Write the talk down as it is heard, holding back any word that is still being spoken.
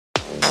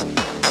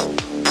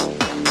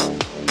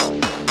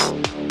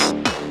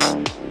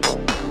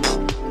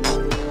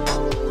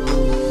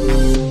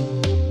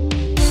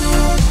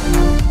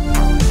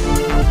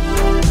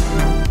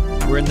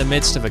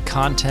midst of a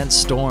content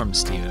storm,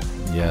 Steven.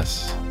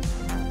 Yes.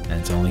 And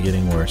it's only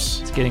getting worse.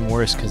 It's getting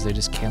worse because they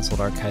just canceled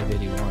Archive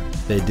 81.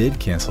 They did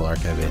cancel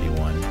Archive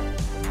 81.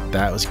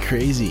 That was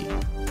crazy.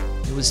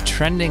 It was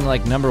trending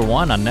like number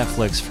 1 on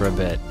Netflix for a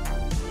bit.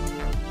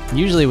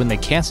 Usually when they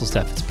cancel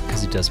stuff, it's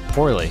because it does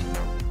poorly.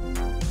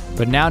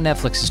 But now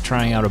Netflix is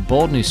trying out a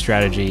bold new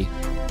strategy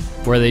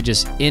where they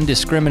just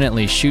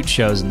indiscriminately shoot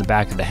shows in the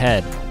back of the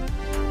head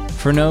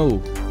for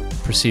no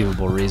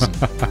perceivable reason.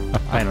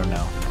 I don't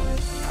know.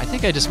 I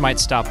think I just might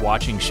stop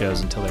watching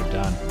shows until they're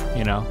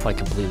done, like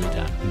completely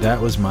done. That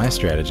was my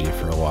strategy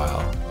for a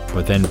while.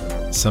 But then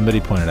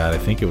somebody pointed out, I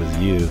think it was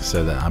you,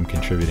 said that I'm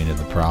contributing to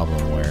the problem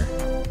where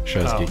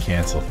shows get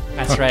canceled.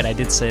 That's right, I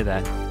did say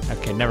that.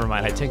 Okay, never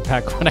mind. I take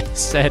back what I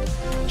said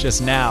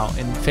just now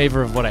in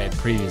favor of what I had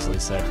previously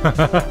said.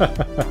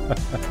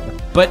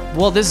 But,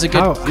 well, this is a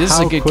good case.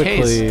 How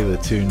quickly the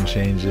tune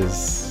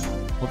changes.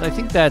 Well, I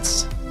think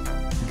that's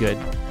good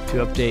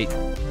to update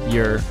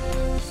your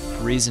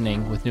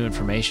reasoning with new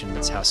information.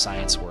 That's how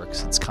science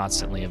works. It's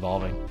constantly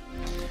evolving.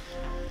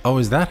 Oh,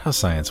 is that how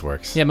science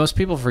works? Yeah, most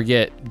people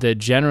forget that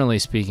generally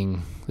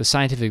speaking, the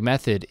scientific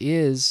method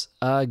is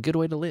a good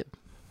way to live.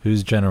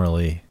 Who's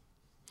generally?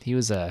 He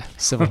was a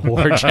Civil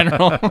War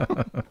general.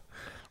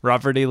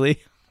 Robert E. Lee.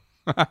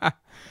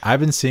 I've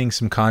been seeing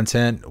some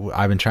content.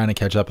 I've been trying to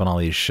catch up on all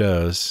these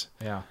shows.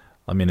 Yeah.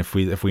 I mean, if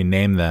we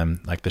name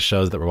them, like the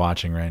shows that we're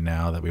watching right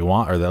now that we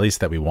want, or at least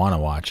that we want to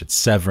watch, it's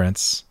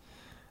Severance,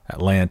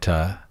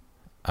 Atlanta,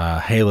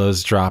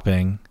 Halo's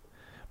dropping,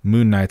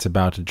 Moon Knight's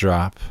about to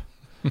drop,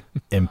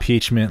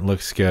 Impeachment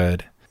looks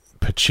good,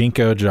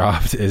 Pachinko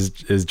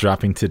is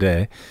dropping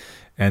today,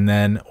 and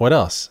then what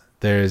else?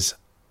 There's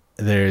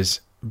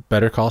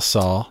Better Call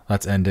Saul,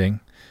 that's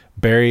ending.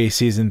 Barry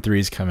season 3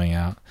 is coming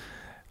out.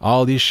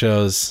 All these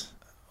shows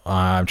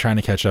I'm trying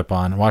to catch up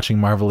on. Watching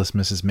Marvelous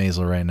Mrs.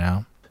 Maisel right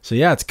now. So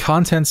yeah, it's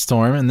content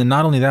storm, and then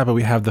not only that, but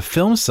we have the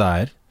film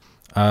side,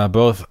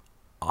 both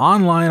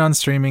online on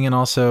streaming and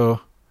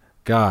also,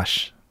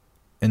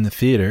 in the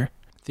theater.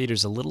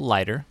 Theater's a little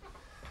lighter,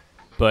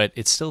 but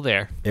it's still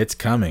there. It's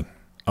coming.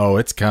 Oh,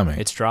 it's coming.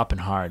 It's dropping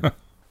hard.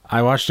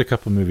 I watched a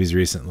couple movies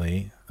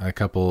recently. A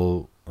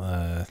couple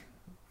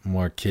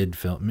more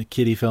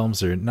kiddie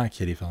films, or not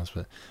kiddie films,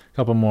 but a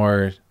couple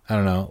more, I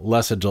don't know,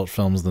 less adult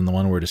films than the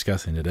one we're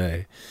discussing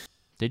today.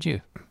 Did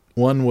you?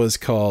 One was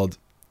called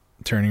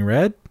Turning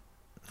Red.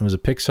 It was a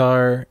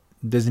Pixar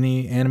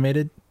Disney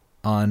animated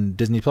on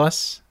Disney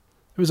Plus.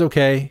 It was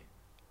okay.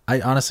 I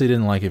honestly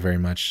didn't like it very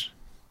much.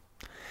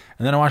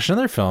 And then I watched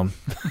another film.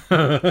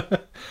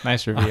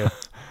 Nice review.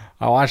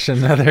 I watched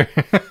another.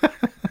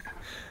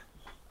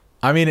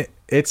 I mean,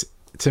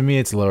 to me,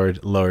 it's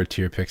lower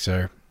tier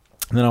Pixar.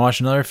 And then I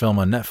watched another film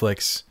on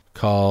Netflix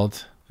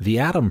called The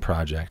Atom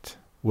Project,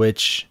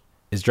 which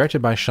is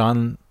directed by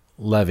Sean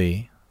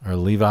Levy, or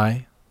Levi.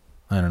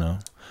 I don't know.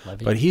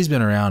 Levy. But he's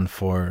been around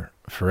for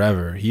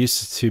forever. He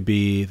used to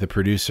be the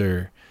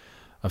producer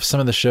of some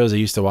of the shows I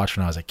used to watch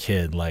when I was a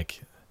kid,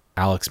 like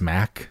Alex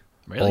Mack.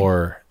 Really?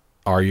 Or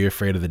Are You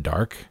Afraid of the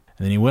Dark?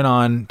 And then he went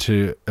on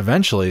to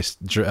eventually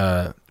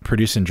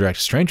produce and direct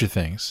Stranger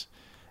Things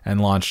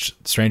and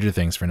launched Stranger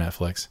Things for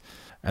Netflix.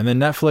 And then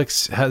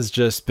Netflix has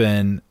just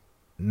been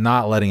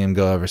not letting him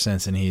go ever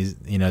since. And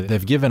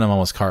they've given him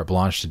almost carte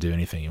blanche to do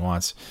anything he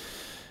wants.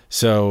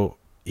 So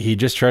he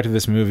just directed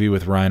this movie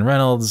with Ryan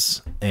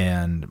Reynolds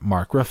and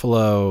Mark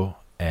Ruffalo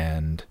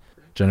and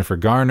Jennifer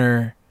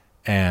Garner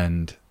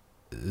and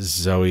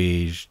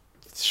Zoe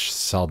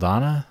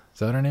Saldana. Is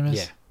that what her name is?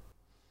 Yeah.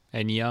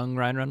 And young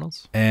Ryan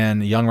Reynolds?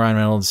 And young Ryan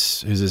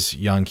Reynolds, who's this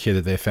young kid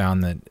that they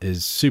found that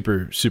is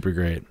super, super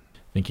great.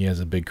 I think he has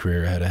a big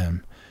career ahead of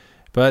him.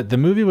 But the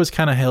movie was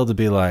kind of hailed to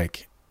be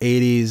like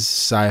 80s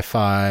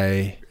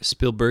sci-fi.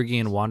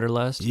 Spielbergian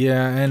wanderlust?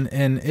 Yeah, and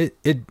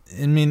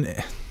I mean,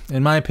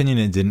 in my opinion,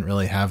 it didn't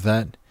really have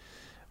that,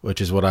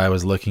 which is what I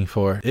was looking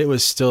for. It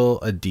was still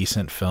a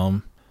decent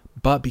film.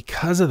 But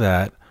because of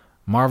that,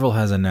 Marvel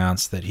has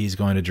announced that he's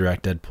going to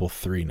direct Deadpool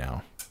 3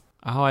 now.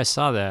 Oh, I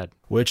saw that.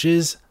 Which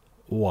is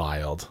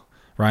wild.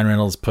 Ryan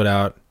Reynolds put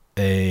out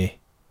a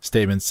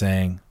statement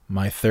saying,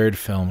 my third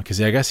film, because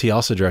I guess he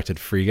also directed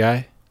Free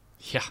Guy.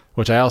 Yeah.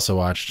 Which I also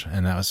watched,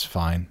 and that was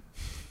fine.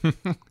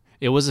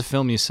 It was a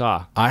film you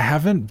saw. I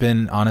haven't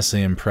been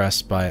honestly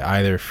impressed by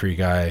either Free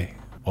Guy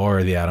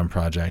or The Atom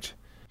Project.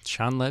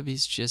 Sean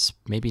Levy's just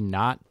maybe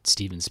not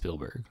Steven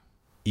Spielberg.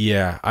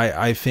 Yeah,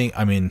 I think,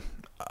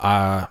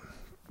 I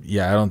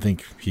don't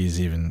think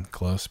he's even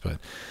close, but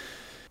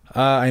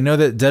I know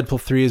that Deadpool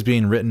 3 is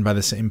being written by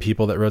the same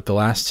people that wrote the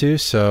last two,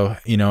 so,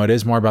 it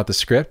is more about the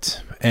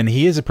script, and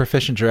he is a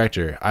proficient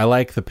director. I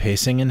like the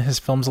pacing in his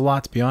films a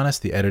lot, to be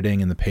honest, the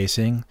editing and the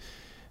pacing.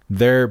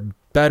 They're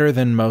better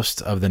than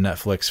most of the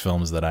Netflix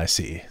films that I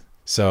see.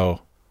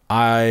 So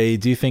I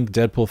do think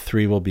Deadpool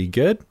 3 will be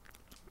good,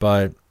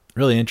 but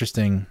really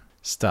interesting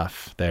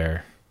stuff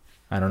there.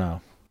 I don't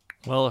know.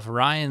 Well, if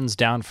Ryan's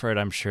down for it,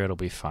 I'm sure it'll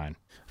be fine.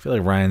 I feel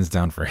like Ryan's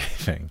down for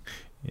anything.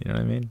 You know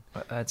what I mean?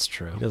 That's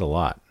true. He did a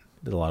lot.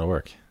 Did a lot of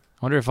work.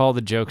 wonder if all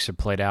the jokes are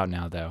played out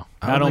now, though.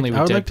 I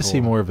would like to see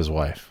more of his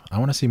wife. I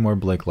want to see more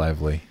Blake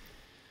Lively.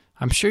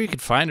 I'm sure you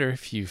could find her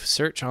if you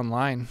search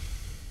online.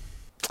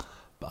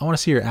 I want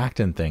to see her act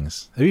in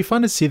things. It'd be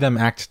fun to see them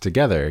act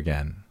together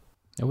again.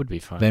 It would be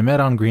fun. They met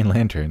on Green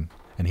Lantern,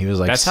 and he was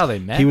like, "That's how they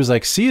met." He was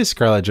like, "See you,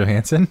 Scarlett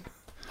Johansson."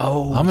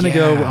 Oh, I'm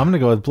gonna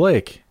go with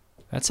Blake.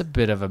 That's a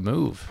bit of a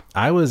move.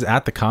 I was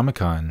at the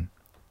Comic-Con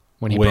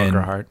when he broke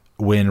her heart.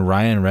 When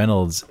Ryan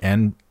Reynolds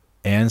and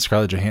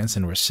Scarlett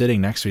Johansson were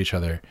sitting next to each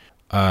other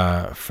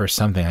for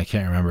something I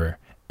can't remember,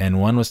 and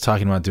one was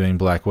talking about doing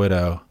Black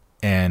Widow,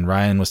 and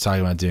Ryan was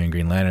talking about doing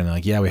Green Lantern. They're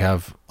like, "Yeah, we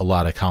have a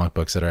lot of comic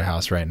books at our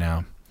house right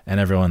now," and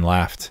everyone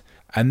laughed.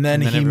 And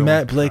then he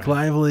met Blake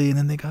Lively, and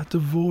then they got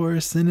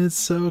divorced, and it's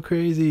so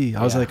crazy.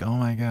 I was like, "Oh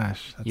my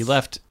gosh!" You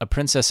left a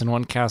princess in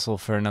one castle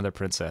for another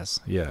princess.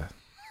 Yeah.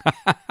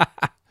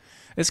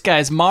 This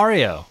guy's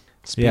Mario.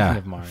 Speaking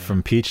of Mario,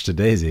 from Peach to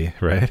Daisy,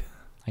 right?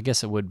 I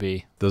guess it would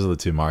be. Those are the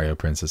two Mario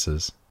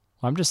princesses.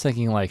 Well, I'm just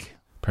thinking like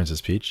Princess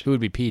Peach. Who would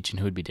be Peach and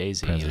who would be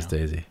Daisy? Princess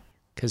Daisy.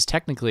 Because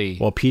technically,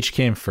 well, Peach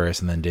came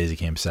first, and then Daisy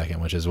came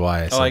second, which is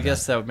why I said I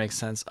guess that would make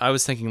sense. I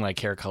was thinking like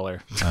hair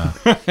color.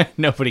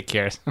 Nobody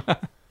cares.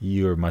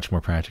 You are much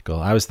more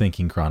practical. I was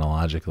thinking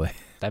chronologically.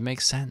 That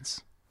makes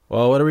sense.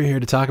 Well, what are we here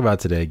to talk about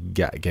today,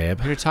 Gabe?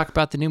 We're here to talk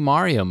about the new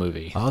Mario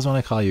movie. I always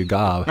want to call you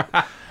Gob.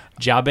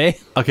 Jabe?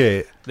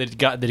 Okay. The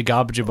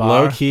Gob Jabbar.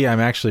 Low key,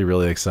 I'm actually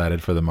really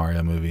excited for the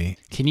Mario movie.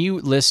 Can you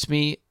list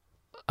me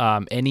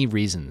any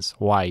reasons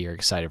why you're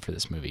excited for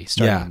this movie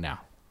starting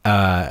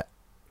now?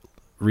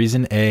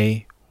 Reason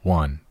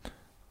A1.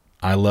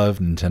 I love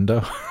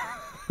Nintendo.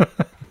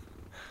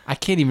 I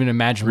can't even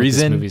imagine what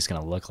this movie is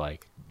going to look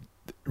like.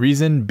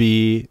 Reason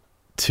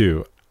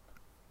B2.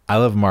 I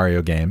love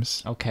Mario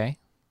games. Okay.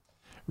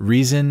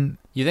 Reason...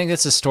 You think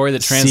that's a story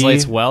that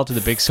translates well to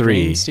the big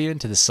screen, Steven?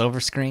 To the silver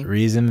screen?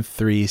 Reason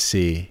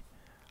 3C.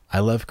 I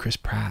love Chris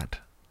Pratt.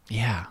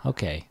 Yeah,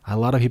 okay. A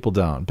lot of people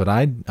don't, but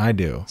I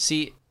do.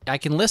 See, I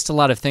can list a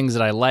lot of things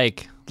that I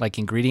like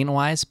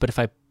ingredient-wise, but if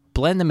I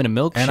blend them in a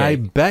milkshake... And I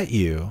bet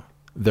you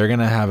they're going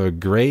to have a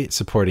great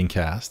supporting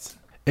cast.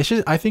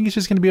 I think it's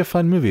just going to be a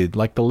fun movie,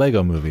 like the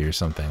Lego movie or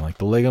something. Like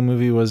the Lego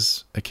movie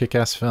was a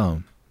kick-ass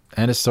film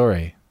and a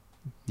story.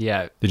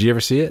 Yeah. Did you ever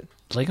see it?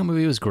 Lego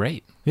movie was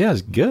great. Yeah, it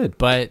was good.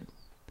 But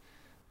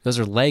those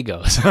are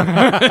Legos.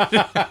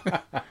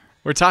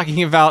 We're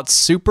talking about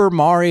Super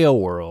Mario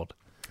World.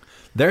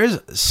 There's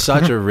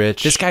such a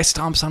rich... This guy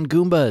stomps on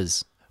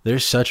Goombas.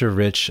 There's such a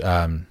rich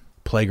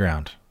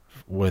playground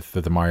with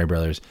the Mario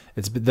Brothers.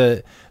 It's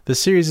the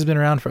series has been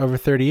around for over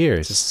 30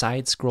 years. It's a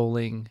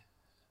side-scrolling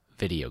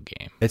video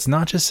game. It's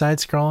not just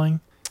side-scrolling.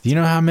 Do you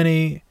know how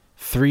many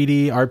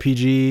 3D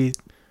RPG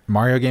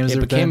Mario games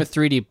there have been? It became a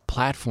 3D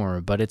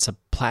platformer, but it's a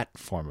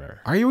platformer.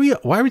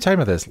 Why are we talking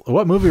about this?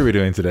 What movie are we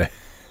doing today?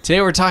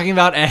 Today we're talking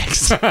about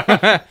X,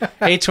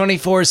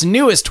 A24's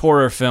newest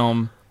horror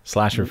film.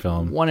 Slasher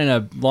film. One in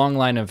a long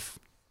line of...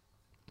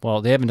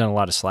 Well, they haven't done a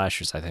lot of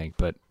slashers, I think,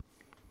 but...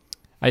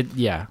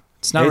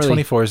 it's not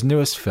A24's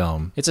newest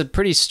film. It's a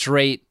pretty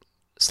straight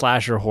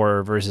slasher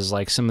horror versus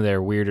like some of their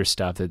weirder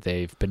stuff that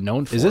they've been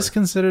known for. Is this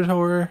considered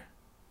horror?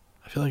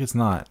 I feel like it's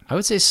not. I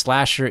would say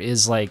slasher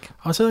is like...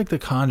 I would say like The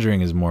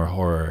Conjuring is more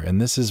horror, and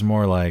this is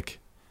more like...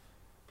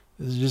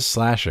 This is just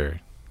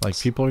slasher. Like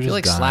people are just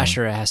dying. I feel like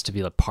slasher has to be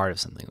a part of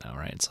something though,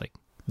 right? It's like...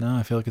 No,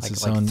 I feel like it's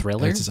its like own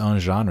thriller. It's its own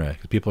genre.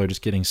 People are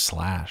just getting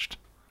slashed.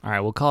 All right,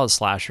 we'll call it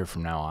slasher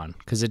from now on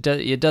because it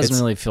doesn't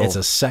really feel... It's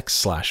a sex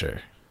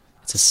slasher.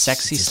 It's a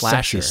sexy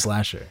slasher. Sexy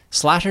slasher.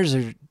 Slashers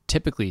are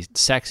typically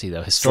sexy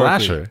though.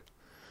 Historically, slasher.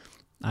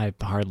 I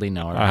hardly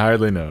know her. I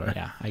hardly know her.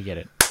 Yeah, I get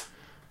it.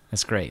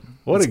 That's great.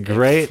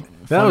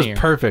 That was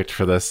perfect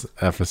for this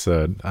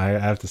episode. I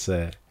have to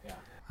say. Yeah.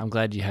 I'm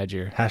glad you had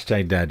your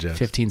hashtag dad jokes.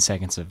 15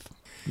 seconds of...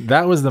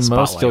 That was the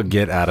most you'll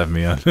get out of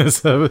me on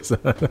this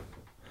episode.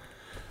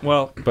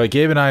 Well, but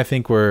Gabe and I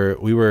think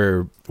we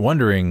were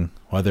wondering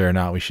whether or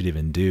not we should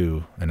even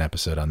do an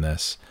episode on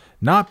this.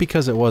 Not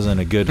because it wasn't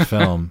a good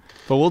film.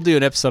 But we'll do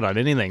an episode on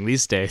anything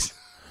these days.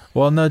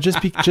 Well, no,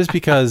 just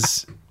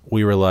because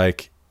we were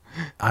like,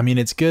 I mean,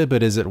 it's good,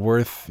 but is it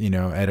worth,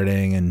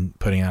 editing and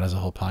putting out as a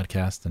whole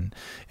podcast? And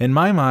in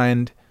my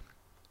mind,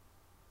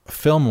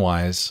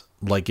 film-wise,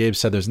 like Gabe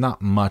said, there's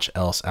not much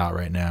else out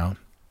right now.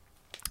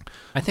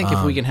 I think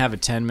if we can have a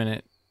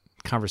 10-minute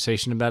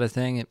conversation about a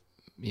thing,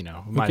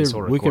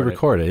 we could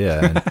record it,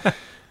 yeah.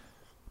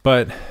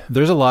 But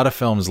there's a lot of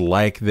films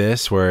like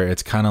this where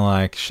it's kind of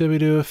like, should we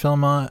do a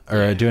film on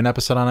or do an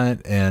episode on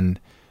it? And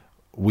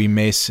we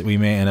may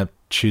end up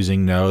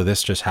choosing no.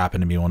 This just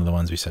happened to be one of the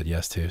ones we said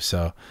yes to.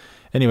 So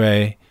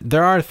anyway,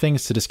 there are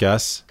things to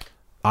discuss.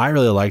 I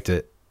really liked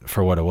it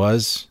for what it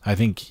was. I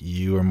think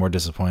you were more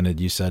disappointed,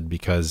 you said,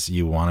 because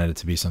you wanted it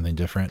to be something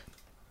different.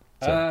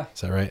 Is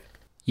that right?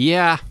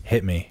 Yeah.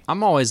 Hit me.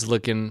 I'm always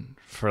looking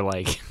for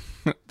like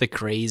the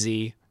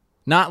crazy,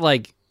 not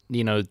like,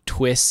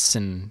 twists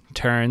and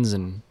turns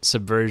and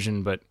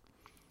subversion, but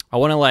I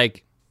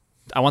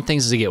want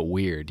things to get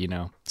weird,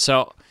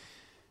 So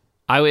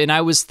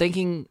I was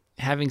thinking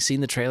having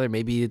seen the trailer,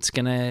 maybe there's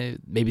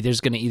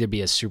gonna either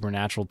be a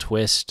supernatural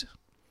twist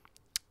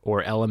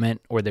or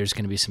element, or there's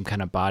gonna be some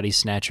kind of body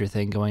snatcher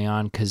thing going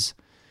on, because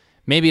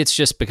maybe it's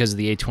just because of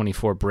the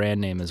A24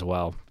 brand name as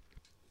well.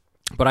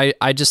 But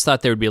I just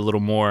thought there would be a little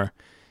more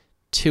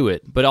to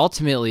it. But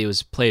ultimately, it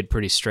was played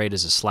pretty straight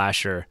as a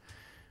slasher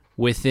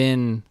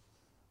within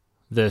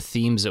the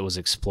themes it was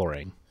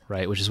exploring,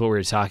 right? Which is what we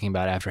were talking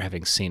about after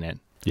having seen it.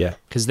 Yeah.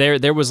 Because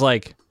there was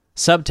like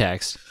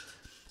subtext,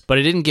 but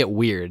it didn't get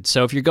weird.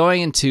 So if you're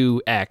going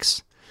into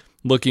X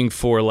looking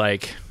for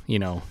like, you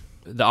know,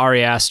 the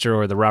Ari Aster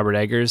or the Robert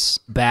Eggers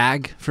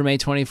bag from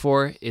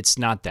A24, it's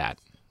not that.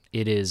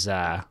 It is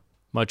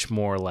much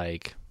more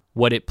like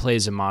what it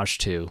plays homage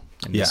to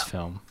in this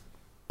film,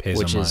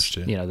 which is,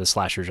 you know, the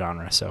slasher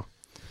genre. So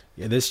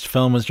yeah, this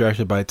film was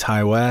directed by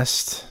Ty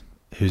West,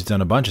 who's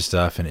done a bunch of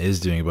stuff and is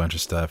doing a bunch of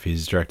stuff.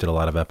 He's directed a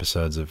lot of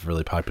episodes of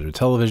really popular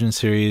television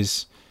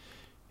series.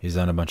 He's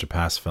done a bunch of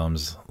past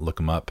films. Look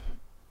him up.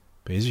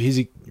 But he's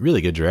a really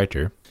good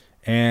director.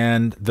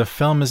 And the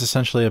film is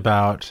essentially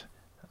about,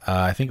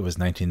 I think it was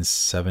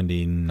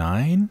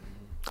 1979.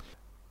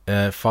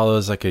 It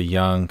follows like a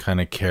young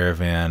kind of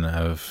caravan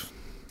of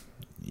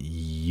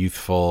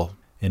youthful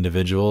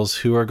individuals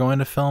who are going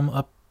to film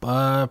a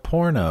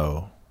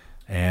porno.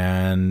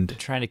 And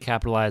trying to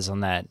capitalize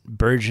on that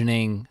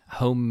burgeoning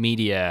home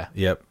media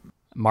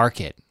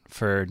market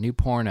for new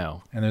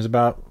porno. And there's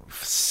about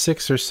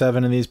 6 or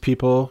 7 of these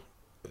people.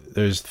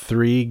 There's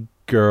 3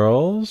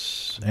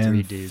 girls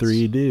and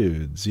 3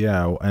 dudes.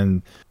 Yeah,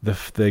 and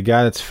the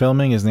guy that's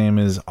filming, his name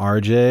is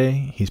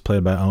RJ. He's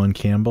played by Owen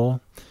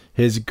Campbell.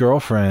 His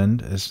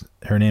girlfriend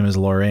her name is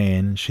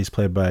Lorraine. She's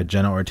played by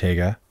Jenna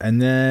Ortega. And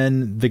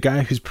then the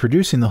guy who's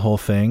producing the whole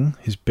thing,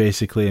 who's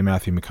basically a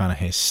Matthew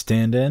McConaughey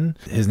stand-in,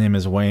 his name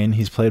is Wayne.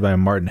 He's played by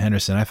Martin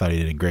Henderson. I thought he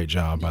did a great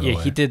job, by the way.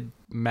 Yeah, he did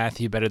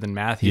Matthew better than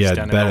Matthew's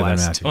done in the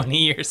last 20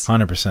 years.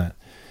 100%.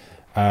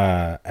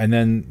 And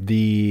then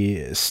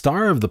the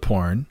star of the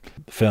porn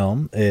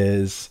film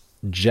is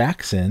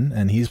Jackson,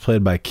 and he's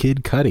played by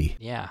Kid Cudi.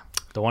 Yeah,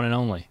 the one and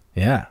only.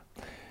 Yeah.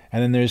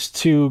 And then there's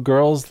 2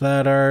 girls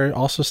that are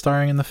also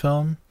starring in the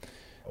film.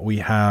 We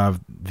have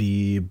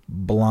the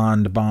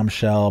blonde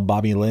bombshell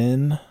Bobby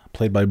Lynn,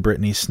 played by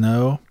Brittany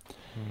Snow.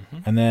 Mm-hmm.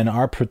 And then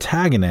our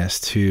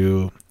protagonist,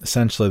 who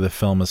essentially the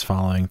film is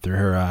following through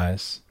her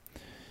eyes,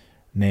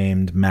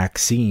 named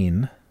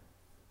Maxine.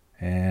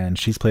 And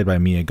she's played by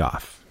Mia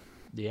Goth.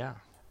 Yeah.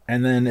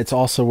 And then it's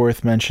also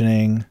worth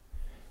mentioning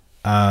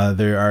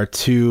there are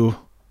 2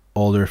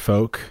 older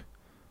folk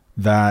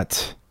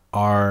that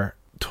are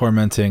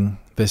tormenting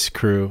this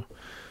crew.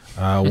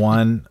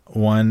 One,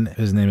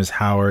 his name is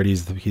Howard.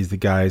 He's the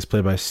guy. He's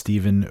played by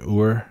Stephen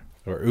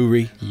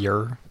Uri.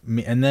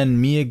 And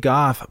then Mia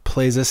Goth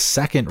plays a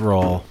second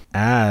role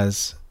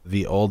as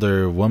the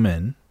older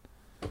woman,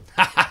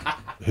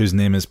 whose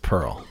name is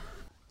Pearl.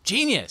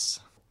 Genius.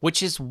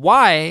 Which is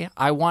why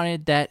I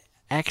wanted that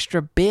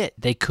extra bit.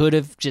 They could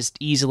have just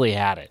easily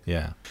had it.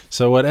 Yeah.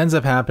 So what ends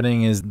up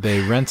happening is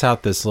they rent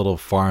out this little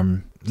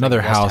farm.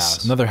 Another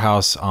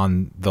house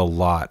on the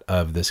lot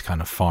of this kind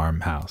of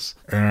farmhouse,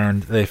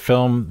 and they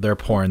film their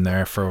porn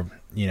there for,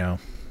 you know,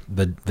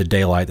 the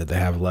daylight that they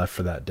have left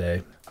for that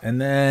day.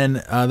 And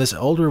then this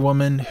older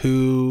woman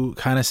who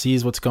kind of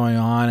sees what's going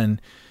on,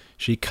 and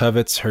she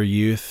covets her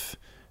youth,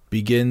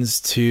 begins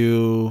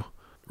to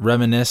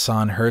reminisce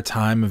on her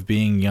time of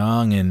being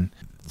young and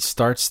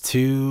starts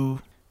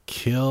to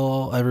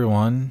kill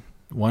everyone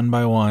one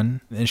by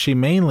one. And she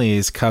mainly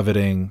is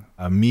coveting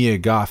Mia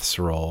Goth's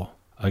role.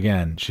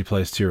 Again, she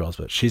plays 2 roles,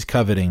 but she's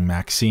coveting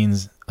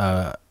Maxine's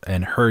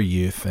and her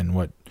youth, and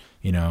what,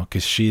 you know,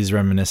 because she's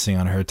reminiscing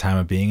on her time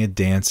of being a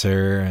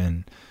dancer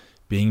and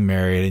being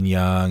married and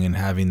young and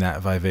having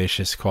that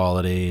vivacious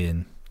quality.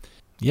 And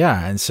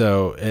yeah, and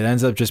so it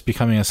ends up just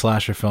becoming a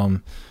slasher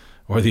film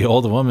where the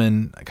old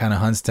woman kind of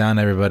hunts down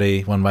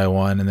everybody one by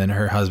one, and then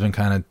her husband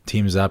kind of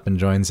teams up and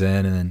joins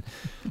in, and then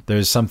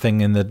there's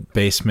something in the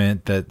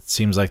basement that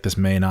seems like this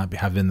may not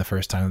have been the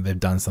first time that they've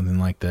done something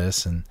like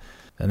this, and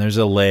there's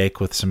a lake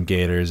with some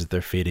gators that they're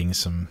feeding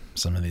some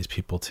of these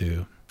people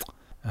to.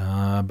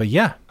 But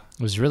yeah.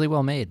 It was really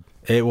well made.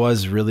 It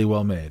was really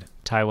well made.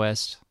 Ty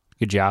West,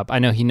 good job. I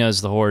know he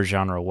knows the horror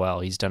genre well.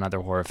 He's done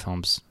other horror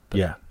films. But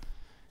yeah.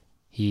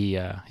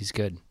 He's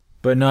good.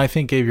 But no, I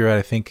think, Gabe, you're right.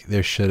 I think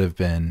there should have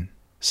been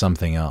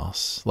something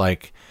else.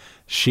 Like,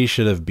 she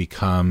should have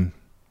become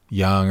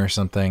young or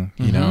something,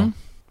 you know?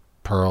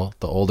 Pearl,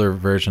 the older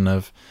version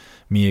of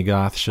Mia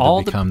Goth, should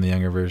have become the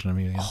younger version of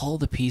Mia Goth. All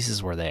the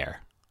pieces were there.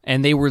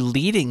 And they were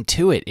leading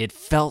to it. It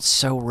felt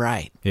so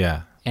right.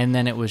 Yeah. And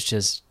then it was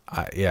just...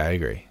 I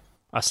agree.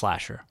 A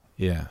slasher.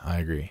 Yeah, I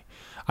agree.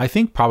 I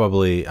think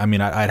probably... I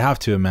mean, I'd have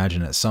to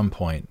imagine at some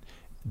point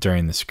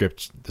during the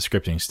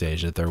scripting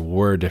stage that there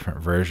were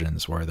different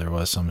versions where there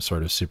was some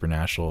sort of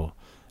supernatural,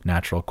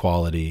 natural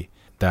quality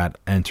that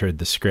entered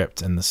the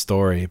script and the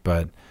story,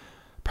 but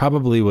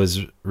probably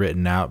was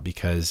written out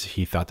because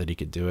he thought that he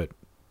could do it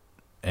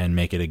and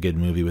make it a good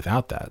movie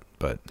without that.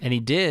 And he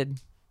did,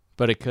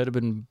 but it could have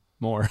been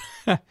more.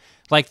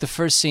 Like the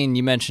first scene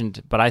you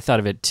mentioned, but I thought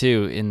of it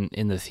too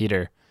in the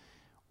theater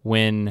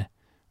when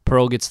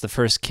Pearl gets the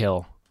first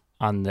kill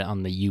on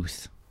the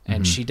youth,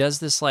 and she does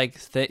this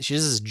she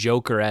does this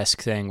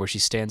Joker-esque thing where she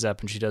stands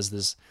up and she does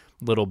this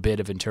little bit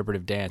of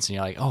interpretive dance, and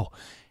you're like, oh,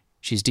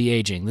 she's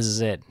de-aging. This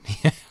is it.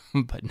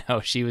 But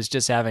no, she was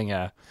just having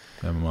a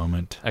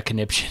moment, a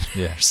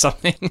conniption or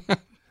something.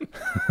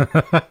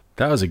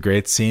 That was a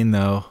great scene,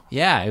 though.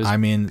 Yeah,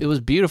 it was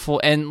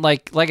beautiful, and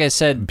like I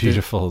said,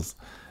 beautiful.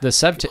 The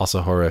subtext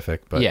also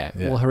horrific, but yeah,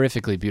 well,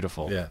 horrifically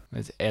beautiful. Yeah,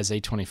 as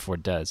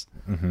A24 does.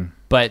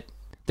 But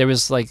there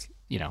was like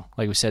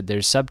we said,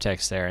 there's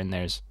subtext there and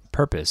there's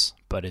purpose,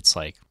 but it's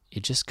like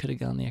it just could have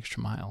gone the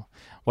extra mile.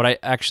 What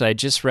I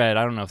just read,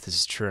 I don't know if this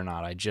is true or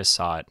not, I just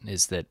saw it,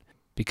 is that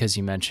because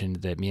you mentioned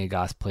that Mia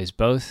Goth plays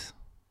both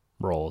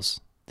roles,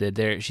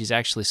 that she's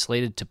actually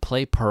slated to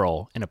play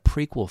Pearl in a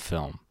prequel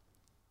film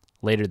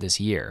later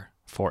this year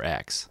for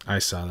X. I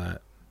saw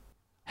that.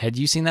 Had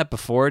you seen that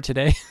before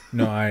today?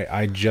 No,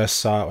 I just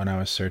saw it when I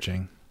was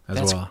searching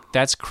well.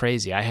 That's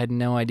crazy. I had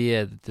no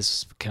idea that this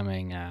was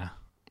becoming, that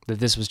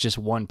this was just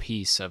one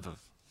piece of,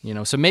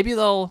 so maybe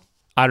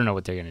I don't know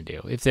what they're going to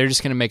do. If they're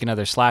just going to make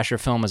another slasher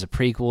film as a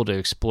prequel to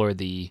explore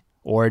the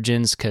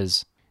origins,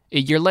 because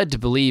you're led to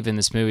believe in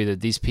this movie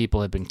that these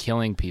people have been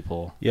killing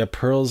people. Yeah,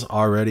 Pearl's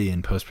already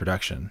in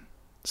post-production.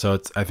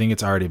 So I think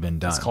it's already been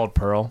done. It's called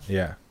Pearl?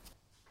 Yeah.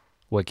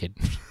 Wicked.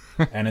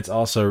 And it's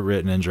also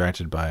written and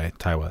directed by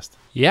Ty West.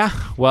 Yeah,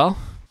 well,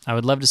 I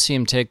would love to see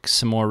him take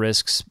some more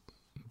risks,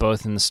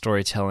 both in the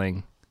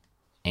storytelling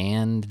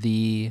and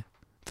the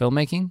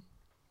filmmaking,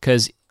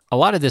 because a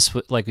lot of this,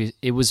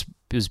 it was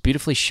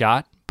beautifully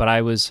shot, but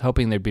I was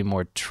hoping there'd be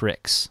more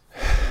tricks.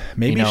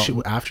 Maybe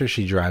after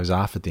she drives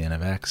off at the end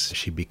of X,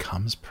 she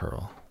becomes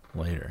Pearl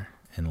later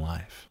in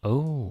life.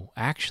 Oh,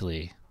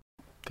 actually.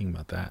 Think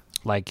about that.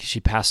 Like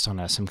she passed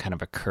on some kind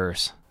of a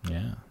curse.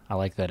 Yeah. I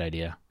like that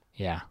idea.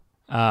 Yeah.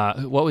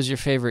 What was your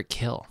favorite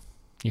kill?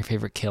 Your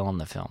favorite kill in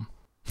the film?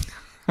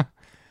 I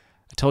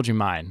told you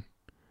mine.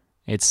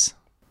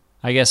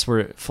 I guess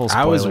we're full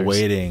spoilers. I was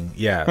waiting.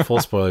 Yeah, full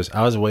spoilers.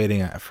 I was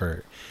waiting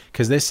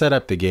because they set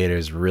up the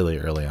gators really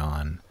early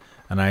on,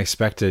 and I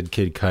expected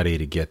Kid Cudi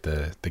to get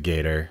the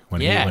gator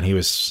when he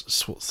was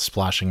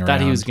splashing around.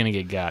 Thought he was gonna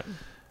get got.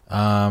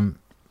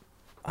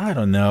 I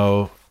don't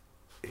know.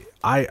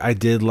 I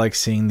did like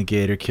seeing the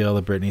gator kill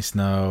the Brittany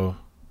Snow.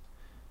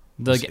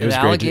 It was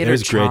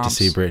great to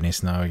see Brittany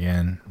Snow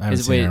again. I haven't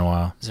seen her in a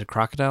while. Is it a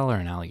crocodile or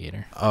an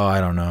alligator? Oh,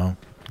 I don't know.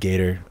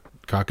 Gator,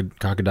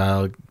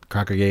 crocodile,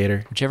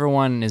 crocagator. Whichever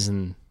one is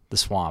in the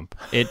swamp.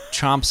 It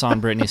chomps on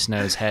Brittany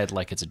Snow's head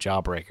like it's a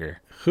jawbreaker.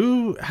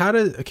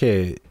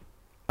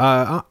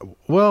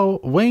 Well,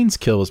 Wayne's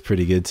kill was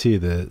pretty good too.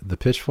 The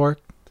pitchfork,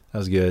 that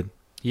was good.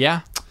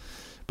 Yeah.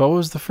 But what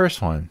was the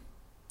first one?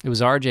 It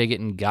was RJ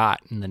getting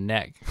got in the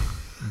neck.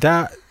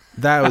 That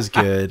was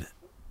good.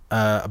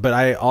 But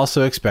I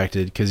also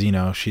expected, because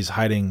she's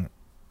hiding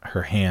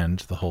her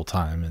hand the whole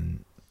time,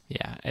 and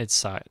yeah, it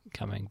saw it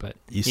coming. But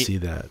you see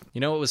that.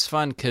 What was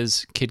fun,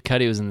 because Kid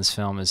Cudi was in this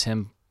film, is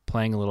him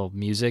playing a little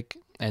music,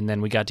 and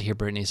then we got to hear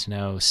Brittany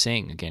Snow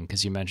sing again,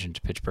 because you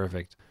mentioned Pitch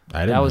Perfect.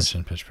 I didn't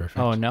mention Pitch Perfect.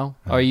 Oh no?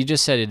 Oh, you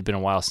just said it had been a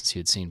while since you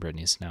had seen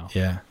Brittany Snow.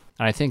 Yeah,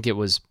 and I think it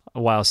was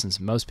a while since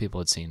most people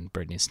had seen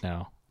Brittany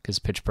Snow, because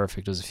Pitch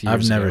Perfect was a few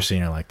years ago. I've never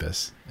seen her like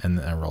this, in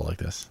a role like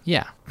this.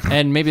 Yeah,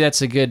 and maybe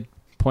that's a good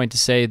point to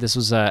say this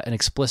was an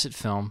explicit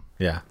film.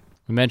 Yeah.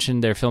 We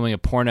mentioned they're filming a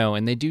porno,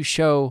 and they do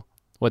show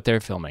what they're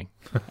filming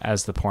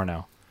as the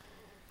porno.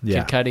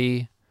 Yeah. Kid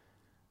Cudi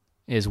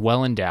is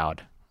well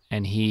endowed,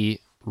 and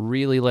he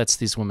really lets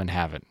these women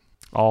have it.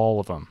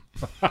 All of them.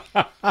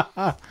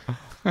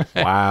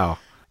 Wow.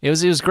 It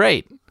was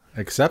great.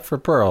 Except for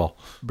Pearl.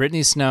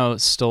 Brittany Snow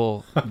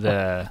stole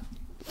the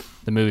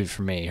movie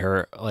for me.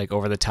 Her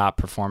over the top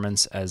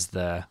performance as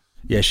the...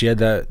 Yeah, she had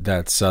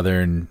that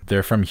southern...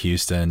 They're from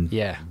Houston.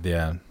 Yeah.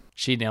 Yeah.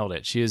 She nailed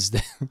it. She was...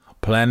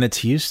 Planet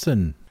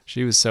Houston.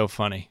 She was so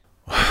funny.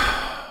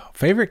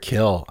 Favorite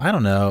kill? I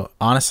don't know.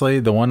 Honestly,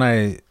 the one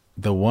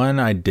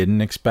I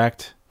didn't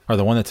expect, or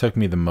the one that took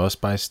me the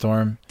most by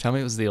storm. Tell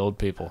me it was the old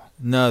people.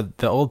 No,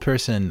 the old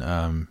person,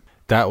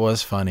 that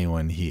was funny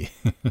when he...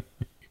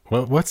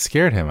 What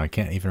scared him? I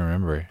can't even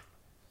remember.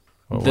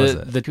 What was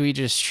it? The we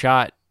just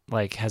shot,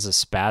 has a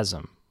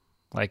spasm.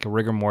 Like a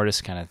rigor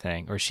mortis kind of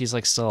thing, or she's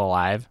still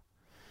alive.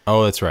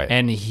 Oh, that's right.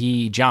 And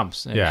he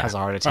jumps and has a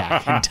heart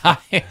attack and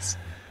dies.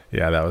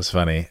 Yeah, that was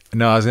funny.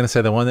 No, I was going to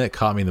say the one that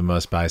caught me the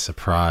most by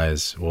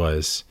surprise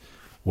was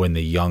when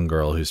the young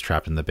girl who's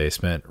trapped in the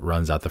basement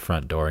runs out the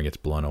front door and gets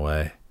blown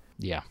away.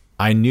 Yeah.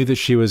 I knew that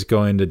she was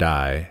going to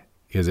die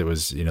because it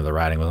was, the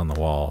writing was on the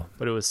wall.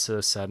 But it was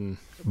so sudden.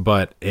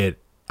 But I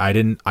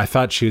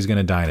thought she was going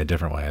to die in a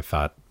different way. I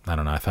thought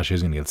she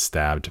was going to get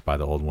stabbed by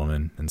the old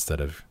woman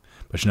instead of...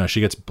 But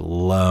she gets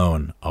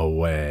blown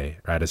away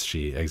right as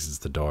she exits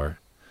the door.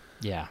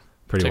 Yeah.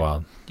 Pretty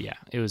wild. Yeah.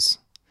 It's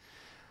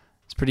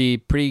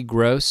pretty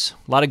gross.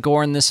 A lot of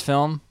gore in this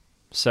film.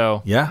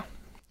 So yeah,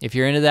 if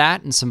you're into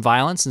that and some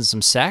violence and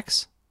some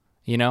sex,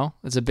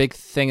 it's a big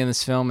thing in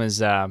this film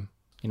is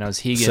As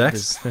he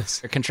Sex? gets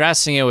they're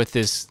contrasting it with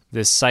this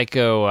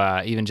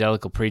psycho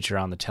evangelical preacher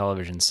on the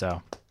television.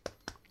 So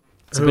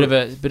it's a bit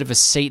of a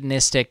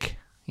satanistic,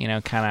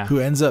 kind of who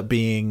ends up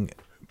being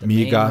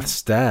Mia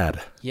Goth's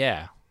dad.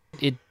 Yeah,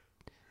 it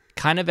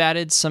kind of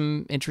added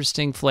some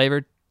interesting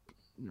flavor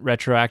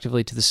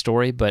retroactively to the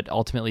story, but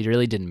ultimately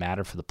really didn't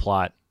matter for the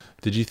plot.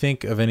 Did you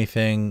think of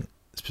anything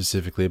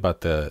specifically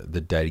about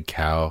the dead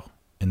cow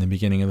in the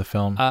beginning of the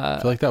film? I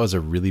feel like that was a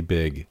really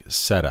big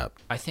setup.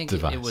 I think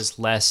device. it was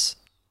less.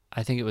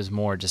 I think it was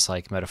more just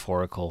like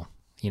metaphorical,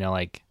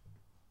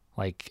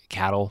 like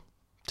cattle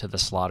to the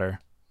slaughter.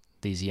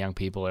 These young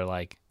people are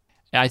like.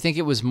 I think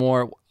it was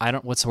more.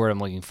 What's the word I'm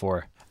looking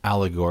for?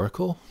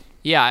 Allegorical?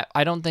 Yeah,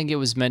 I don't think it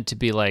was meant to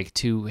be like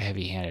too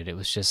heavy-handed. It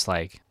was just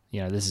like,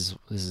 this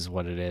is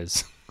what it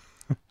is.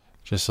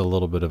 Just a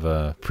little bit of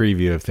a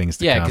preview of things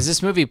to come. Yeah, because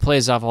this movie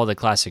plays off all the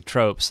classic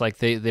tropes. Like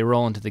they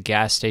roll into the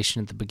gas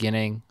station at the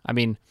beginning. I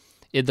mean,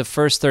 the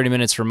first 30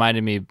 minutes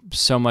reminded me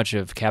so much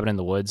of Cabin in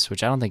the Woods,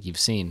 which I don't think you've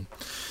seen.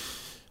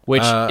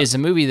 Which is a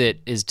movie that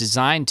is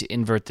designed to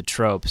invert the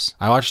tropes.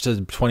 I watched a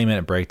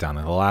 20-minute breakdown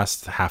of the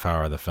last half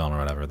hour of the film or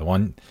whatever. The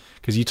one,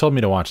 because you told me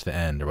to watch the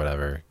end or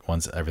whatever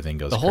once everything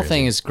goes crazy. The whole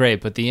thing is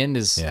great, but the end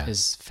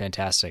is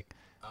fantastic.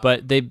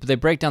 But they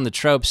break down the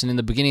tropes, and in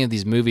the beginning of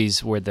these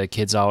movies where the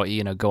kids all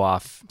go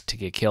off to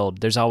get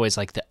killed, there's always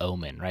like the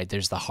omen, right?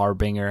 There's the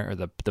harbinger or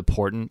the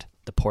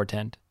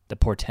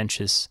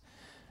portentous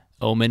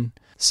omen.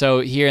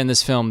 So here in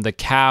this film, the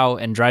cow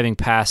and driving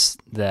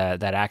past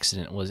that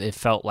accident it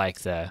felt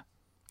like that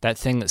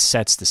thing that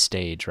sets the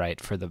stage,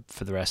 right, for the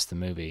rest of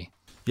the movie.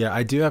 Yeah,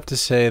 I do have to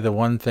say the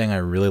one thing I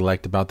really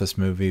liked about this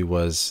movie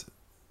was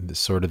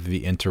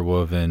the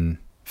interwoven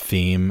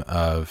theme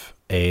of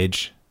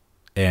age.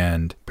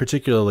 And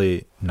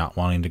particularly not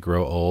wanting to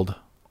grow old,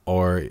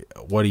 or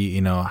what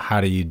do how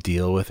do you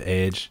deal with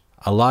age?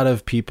 A lot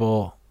of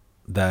people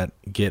that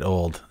get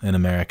old in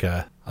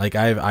America, like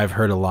I've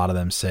heard a lot of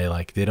them say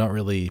like they don't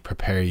really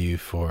prepare you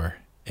for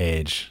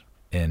age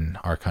in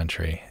our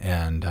country.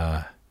 And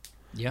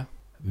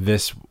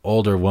this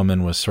older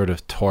woman was sort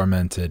of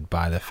tormented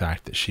by the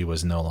fact that she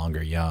was no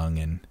longer young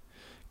and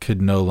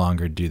could no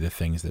longer do the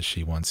things that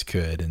she once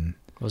could, and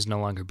was no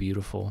longer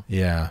beautiful.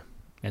 Yeah.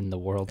 And the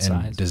world and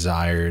size.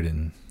 Desired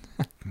and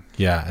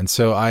and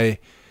so I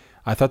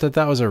thought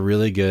that was a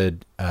really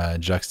good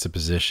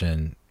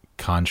juxtaposition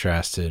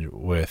contrasted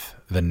with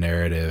the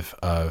narrative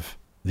of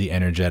the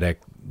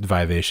energetic,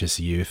 vivacious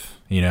youth,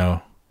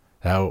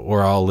 how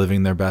we're all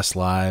living their best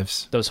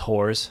lives. Those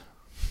whores.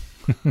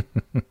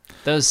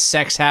 Those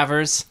sex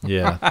havers.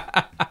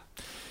 Yeah.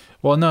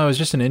 Well, no, it was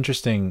just an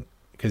interesting,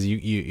 because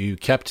you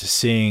kept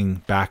seeing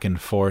back and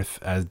forth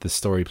as the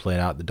story played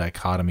out, the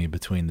dichotomy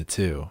between the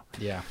two.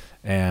 Yeah.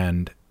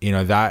 And,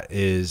 that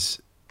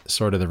is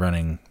sort of the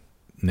running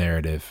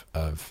narrative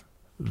of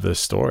the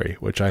story,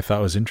 which I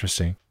thought was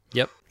interesting.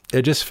 Yep.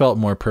 It just felt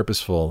more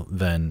purposeful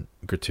than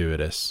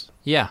gratuitous.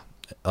 Yeah.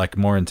 Like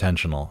more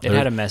intentional. It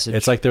had a message.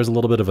 It's like there's a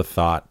little bit of a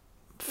thought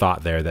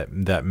there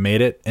that made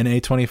it an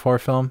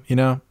A24 film,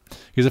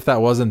 Because if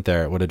that wasn't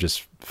there, it would have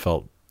just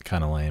felt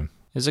kind of lame.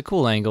 It's a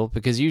cool angle,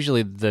 because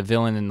usually the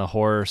villain in the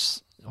horror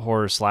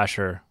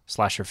slasher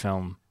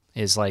film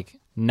is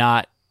like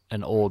not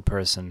an old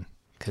person.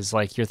 Because,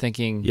 like, you're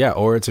thinking... Yeah,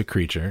 or it's a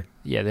creature.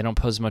 Yeah, they don't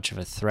pose much of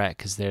a threat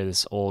because they're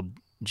this old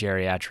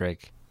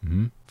geriatric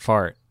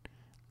fart.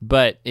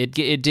 But it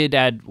did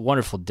add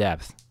wonderful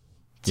depth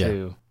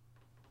to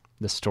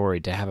the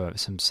story to have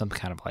some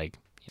kind of, like,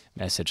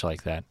 message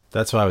like that.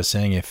 That's why I was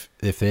saying if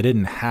they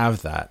didn't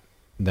have that,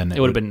 then it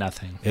would have been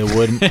nothing. It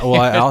wouldn't... Well,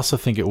 I also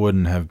think it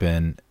wouldn't have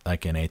been,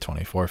 like, an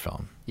A24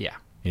 film. Yeah.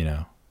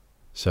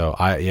 So,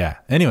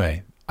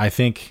 Anyway, I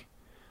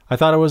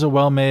thought it was a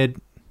well-made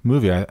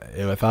movie. I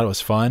thought it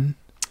was fun.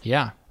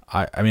 Yeah.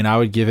 I mean, I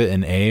would give it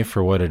an A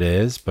for what it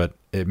is, but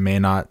it may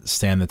not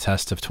stand the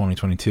test of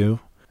 2022.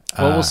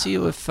 Well, we'll see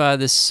if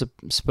this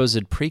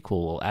supposed prequel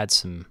will add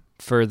some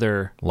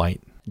further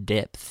light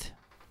depth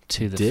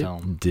to the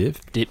film.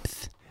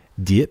 Depth.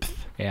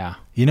 Yeah.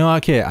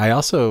 Okay, I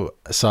also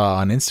saw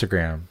on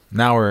Instagram,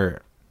 now we're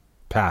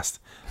past,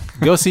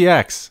 go see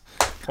X.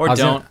 Or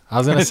don't. I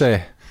was going to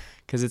say.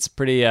 Because it's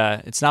pretty,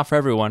 it's not for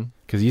everyone.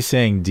 Because you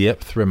saying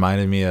depth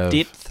reminded me of...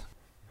 Depth.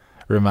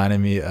 Reminded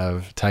me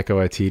of Taika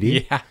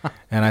Waititi. Yeah.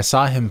 And I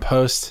saw him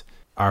post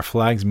Our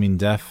Flags Mean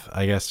Death,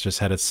 I guess just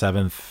had its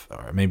 7th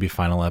or maybe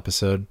final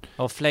episode.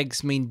 Our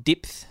flags mean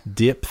depth.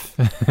 Depth.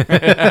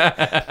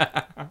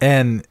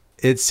 And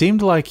it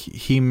seemed like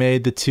he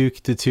made the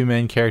two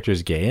main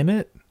characters gay in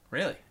it.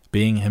 Really?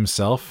 Being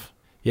himself.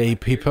 Yeah,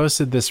 he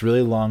posted this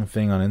really long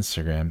thing on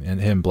Instagram, and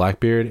him,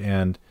 Blackbeard,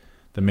 and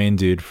the main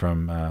dude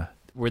from...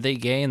 Were they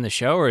gay in the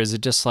show, or is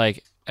it just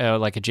like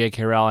a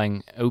J.K.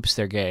 Rowling, oops,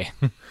 they're gay?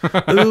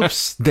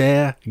 Oops,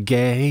 they're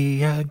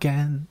gay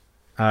again.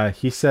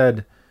 He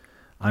said,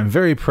 I'm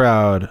very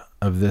proud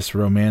of this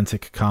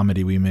romantic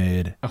comedy we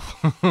made.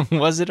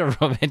 Was it a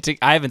romantic?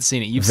 I haven't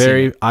seen it. You've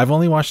seen it. I've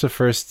only watched the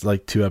first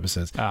 2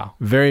 episodes. Oh.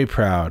 Very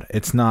proud.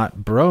 It's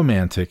not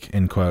bromantic,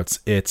 in quotes.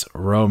 It's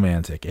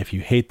romantic. If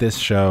you hate this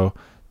show,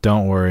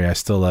 don't worry, I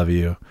still love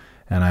you.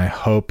 And I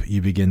hope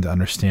you begin to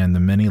understand the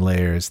many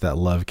layers that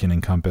love can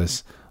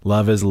encompass.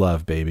 Love is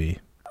love, baby.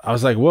 I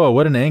was like, whoa,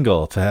 what an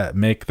angle to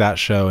make that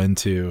show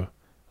into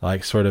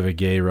like sort of a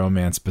gay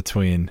romance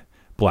between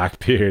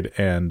Blackbeard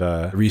and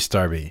Rhys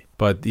Darby.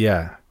 But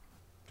yeah.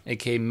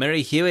 A.k.a.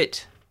 Murray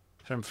Hewitt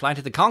from Flight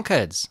of the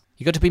Conchords.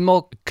 You got to be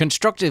more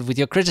constructive with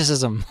your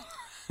criticism.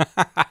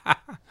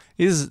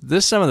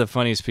 There's some of the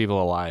funniest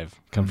people alive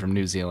come from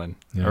New Zealand.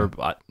 Yeah.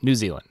 Or New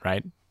Zealand,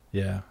 right?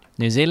 Yeah.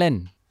 New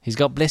Zealand. He's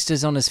got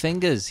blisters on his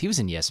fingers. He was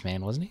in Yes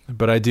Man, wasn't he?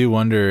 But I do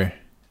wonder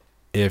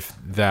if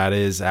that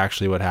is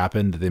actually what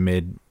happened. They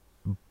made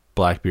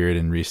Blackbeard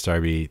and Rhys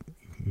Darby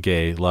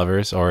gay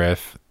lovers, or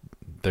if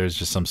there's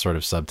just some sort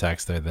of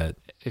subtext there that...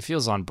 It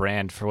feels on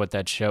brand for what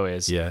that show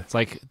is. Yeah. It's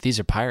like, these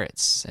are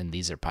pirates, and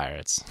these are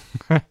pirates.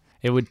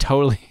 It would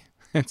totally...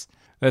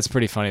 That's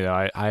pretty funny,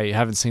 though. I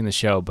haven't seen the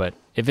show, but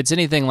if it's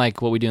anything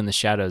like What We Do in the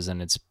Shadows,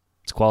 then it's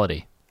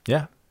quality.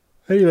 Yeah.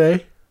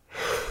 Anyway.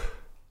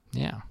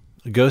 Yeah.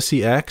 Go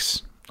see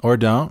X, or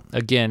don't.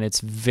 Again, it's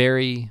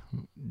very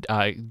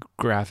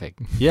graphic.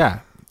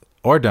 Yeah.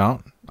 Or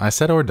don't. I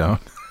said or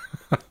don't.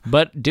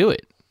 But do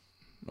it.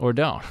 Or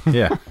don't.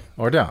 Yeah.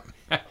 Or don't.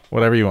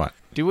 Whatever you want.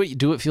 Do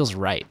what feels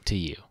right to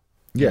you.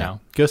 Yeah. You know?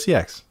 Go see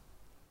X.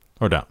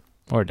 Or don't.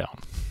 Or don't.